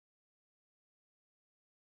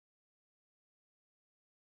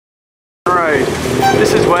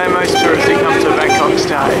This is where most tourists who come to Bangkok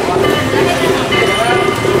stay.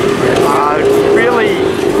 I really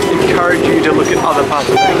encourage you to look at other parts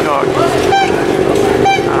of Bangkok.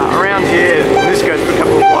 Around here, this goes for a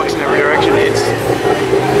couple of blocks in every direction, it's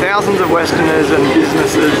thousands of Westerners and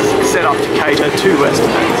businesses set up to cater to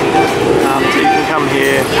Westerners. So you can come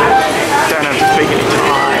here, don't have to speak any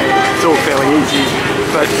Thai, it's all fairly easy.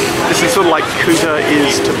 But this is sort of like Kuta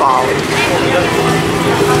is to Bali.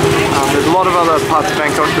 There's a lot of other parts of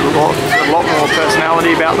Bangkok with a lot more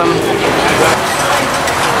personality about them.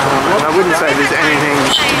 And I wouldn't say there's anything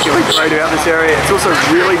particularly great about this area. It's also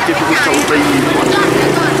really difficult to leave.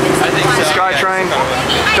 The SkyTrain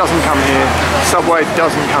doesn't come here. Subway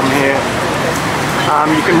doesn't come here.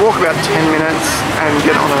 You can walk about 10 minutes and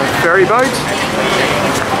get on a ferry boat,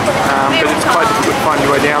 but it's quite difficult to find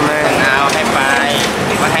your way down there.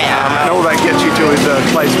 And all that gets you to is a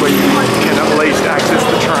place where you can at least access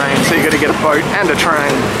the train, so you've got to get a boat and a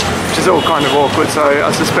train, which is all kind of awkward, so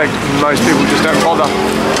I suspect most people just don't bother.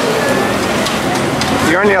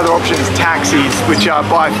 The only other option is taxis, which are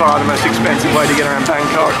by far the most expensive way to get around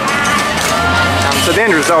Bangkok. So the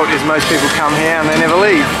end result is most people come here and they never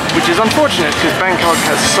leave, which is unfortunate because Bangkok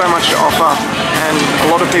has so much to offer and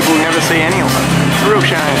a lot of people never see any of it. It's a real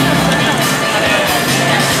shame.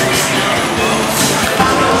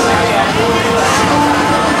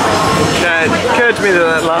 It occurred to me that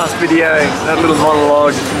that last video, that little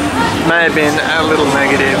monologue, may have been a little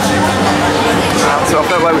negative. So I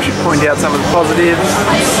felt like we should point out some of the positives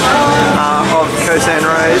of Koh San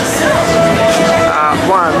Road.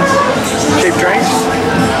 One, cheap drinks.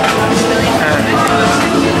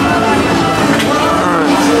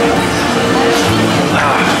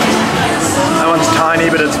 That one's tiny,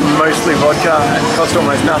 but it's mostly vodka and costs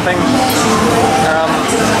almost nothing.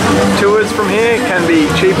 Tours from here can be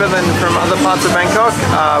cheaper than from other parts of Bangkok.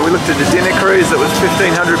 We looked at a dinner cruise that was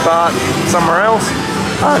 1,500 baht somewhere else,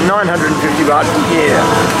 950 baht from here.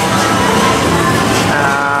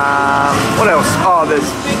 What else? Oh, there's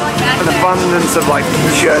an abundance of like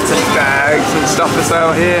t-shirts and bags and stuff for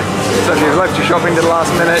sale here. So if you've left your shopping to the last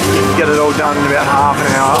minute, you can get it all done in about half an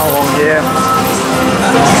hour along here.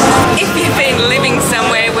 If you've been living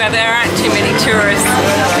somewhere where there aren't too many tourists,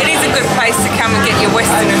 it is a good place to come and get your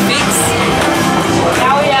Westerner fix.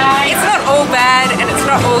 It's not all bad and it's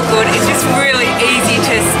not all good, it's just really easy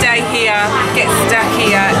to stay here, get stuck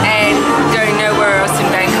here and go nowhere else in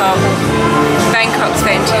Bangkok. Bangkok's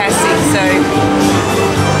fantastic, so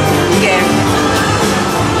yeah.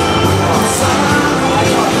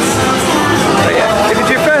 If it's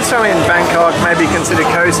your first time in Bangkok, maybe consider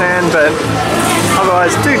Koh San, but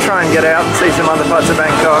otherwise do try and get out and see some other parts of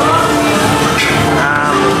Bangkok,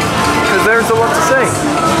 because there's a lot to see.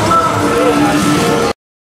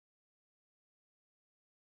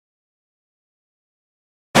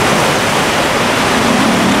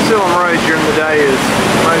 Silom Road during the day is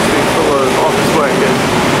mostly full of office workers.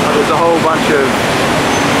 There's a whole bunch of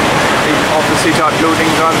office-y type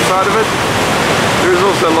buildings either side of it. There is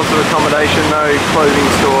also lots of accommodation though, clothing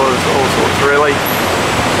stores, all sorts really.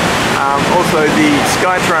 Also the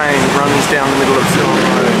SkyTrain runs down the middle of Silom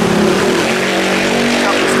Road. A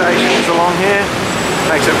couple of stations along here,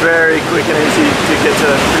 makes it very quick and easy to get to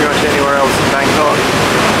pretty much anywhere else in Bangkok.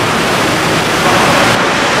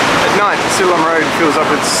 At night, Silom Road fills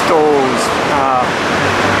up with stalls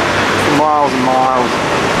for miles and miles.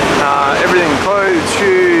 Everything, clothes,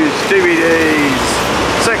 shoes, DVDs,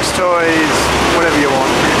 sex toys, whatever you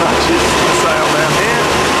want pretty much is for sale down here.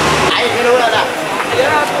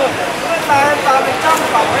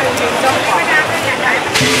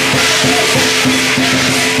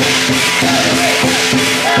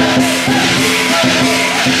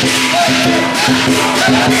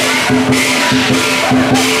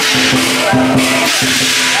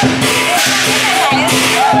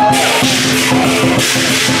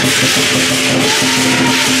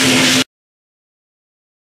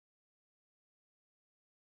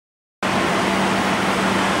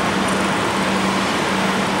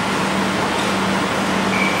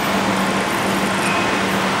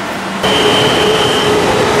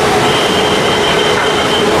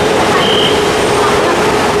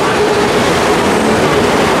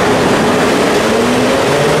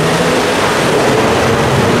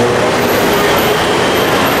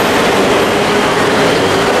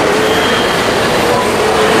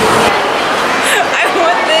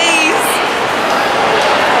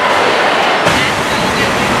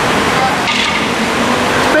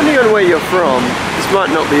 Where you're from, this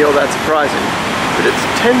might not be all that surprising, but it's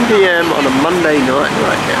 10 PM on a Monday night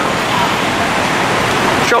right now.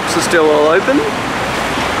 Shops are still all open,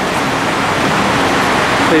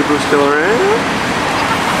 people still around.